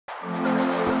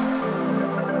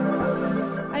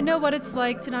I know what it's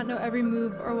like to not know every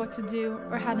move or what to do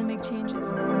or how to make changes.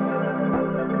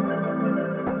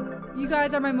 You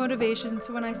guys are my motivation,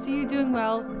 so when I see you doing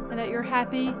well and that you're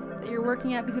happy, that you're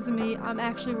working out because of me, I'm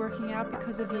actually working out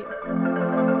because of you.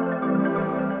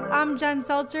 I'm Jen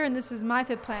Selter, and this is my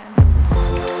Fit Plan.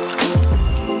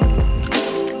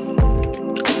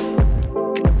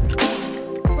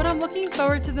 What I'm looking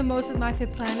forward to the most with my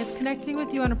Fit Plan is connecting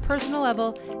with you on a personal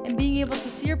level and being able to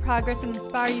see your progress and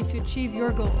inspire you to achieve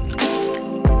your goals.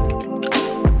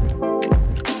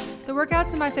 The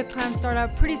workouts in my Fit Plan start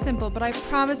out pretty simple, but I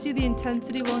promise you the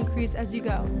intensity will increase as you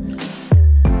go.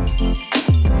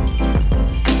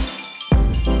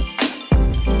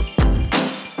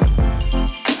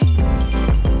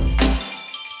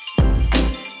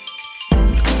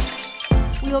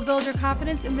 We'll build your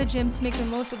confidence in the gym to make the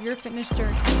most of your fitness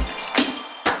journey.